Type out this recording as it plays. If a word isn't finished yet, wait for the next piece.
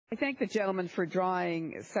I thank the gentleman for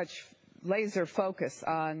drawing such laser focus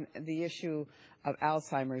on the issue of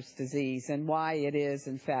Alzheimer's disease and why it is,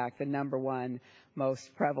 in fact, the #1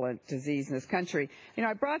 most prevalent disease in this country. You know,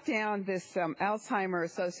 I brought down this Alzheimer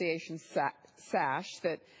Association sash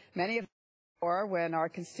that many of us wore when our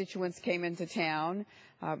constituents came into town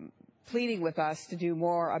pleading with us to do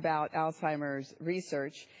more about Alzheimer's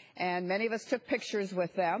research. And many of us took pictures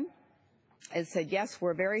with them and said, yes,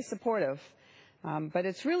 we're very supportive, but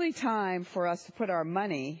it's really time for us to put our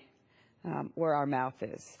money where our mouth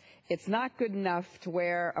is. It's not good enough to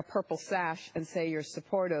wear a purple sash and say you're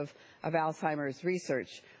supportive of Alzheimer's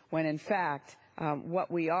research, when in fact what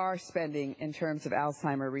we are spending in terms of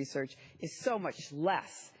Alzheimer research is so much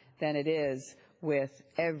less than it is with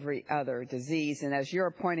every other disease. And as you're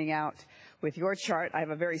pointing out with your chart, I have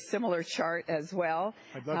a very similar chart as well.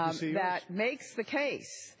 I'd love to see that yours. makes the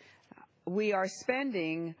case. We are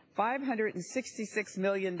spending $566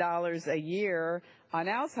 million a year on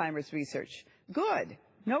Alzheimer's research. Good,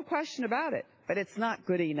 no question about it, but it's not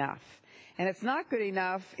good enough. And it's not good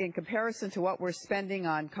enough in comparison to what we're spending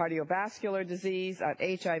on cardiovascular disease, on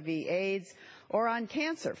HIV/AIDS, or on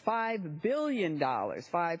cancer. $5 billion,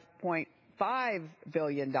 $5.5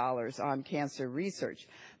 billion on cancer research.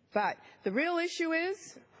 But the real issue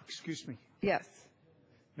is... Excuse me. Yes.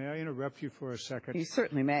 May I interrupt you for a second? You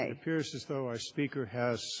certainly may. It appears as though our speaker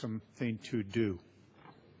has something to do.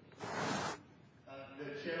 The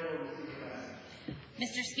chair will receive a message.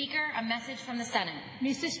 Mr. Speaker, a message from the Senate.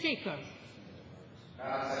 Mr. Speaker,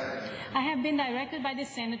 I have been directed by the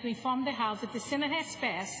Senate to inform the House that the Senate has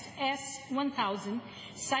passed S-1000,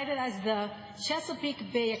 cited as the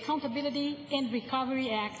Chesapeake Bay Accountability and Recovery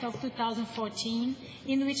Act of 2014,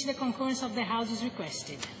 in which the concurrence of the House is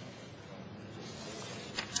requested.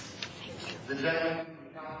 The gentleman from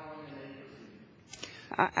California may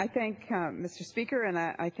proceed. I thank Mr. Speaker, and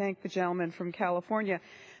I thank the gentleman from California.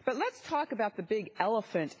 But let's talk about the big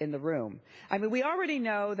elephant in the room. I mean, we already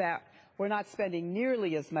know that we're not spending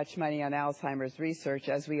nearly as much money on Alzheimer's research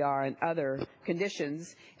as we are in other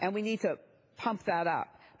conditions, and we need to pump that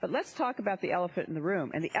up. But let's talk about the elephant in the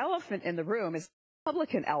room. And the elephant in the room is the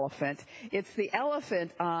Republican elephant. It's the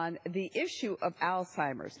elephant on the issue of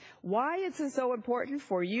Alzheimer's. Why is it so important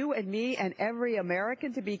for you and me and every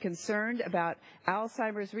American to be concerned about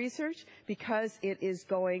Alzheimer's research? Because it is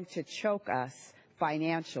going to choke us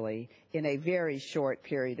financially in a very short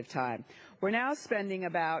period of time. We're now spending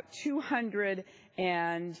about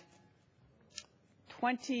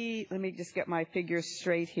 220, let me just get my figures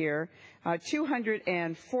straight here,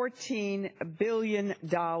 $214 billion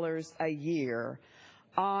a year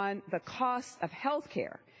on the cost of health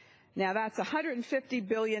care. Now, that's $150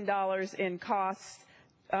 billion in costs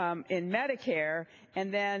in Medicare,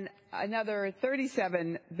 and then another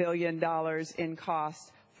 $37 billion in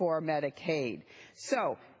costs for Medicaid.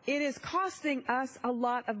 So it is costing us a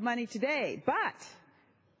lot of money today, but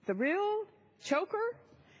the real choker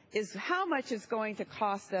is how much it's going to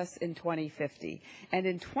cost us in 2050. And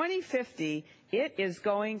in 2050, it is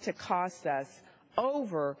going to cost us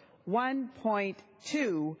over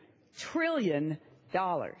 $1.2 trillion.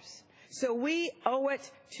 So we owe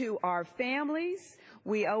it to our families,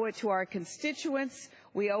 we owe it to our constituents,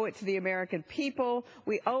 we owe it to the American people,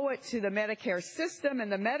 we owe it to the Medicare system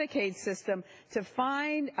and the Medicaid system to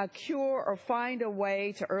find a cure or find a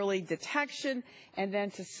way to early detection and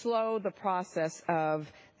then to slow the process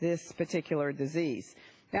of this particular disease.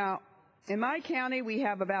 Now, in my county, we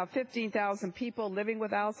have about 15,000 people living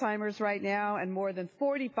with Alzheimer's right now and more than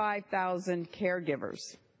 45,000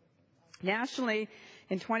 caregivers. Nationally,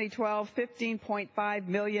 in 2012, 15.5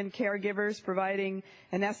 million caregivers providing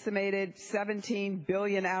an estimated 17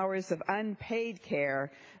 billion hours of unpaid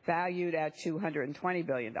care valued at $220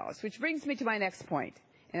 billion, which brings me to my next point,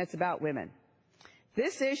 and it's about women.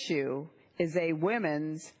 This issue is a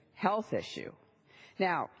women's health issue.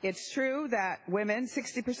 Now, it's true that women,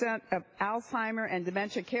 60% of Alzheimer and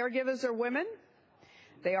dementia caregivers are women.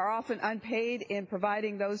 They are often unpaid in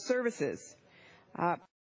providing those services.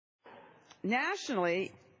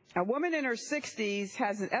 Nationally, a woman in her 60s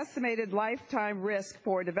has an estimated lifetime risk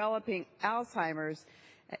for developing Alzheimer's.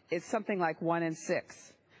 It's something like 1 in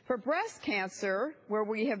 6. For breast cancer, where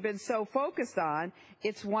we have been so focused on,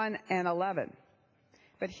 it's 1 in 11.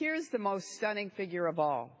 But here's the most stunning figure of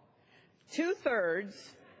all. 2/3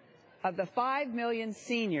 of the 5 million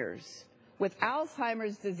seniors with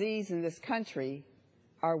Alzheimer's disease in this country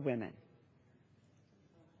are women.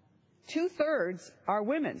 2/3 are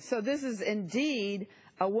women. So this is indeed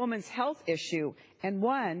a woman's health issue and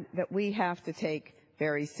one that we have to take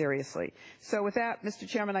very seriously. So with that, Mr.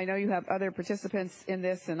 Chairman, I know you have other participants in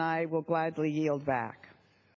this, and I will gladly yield back.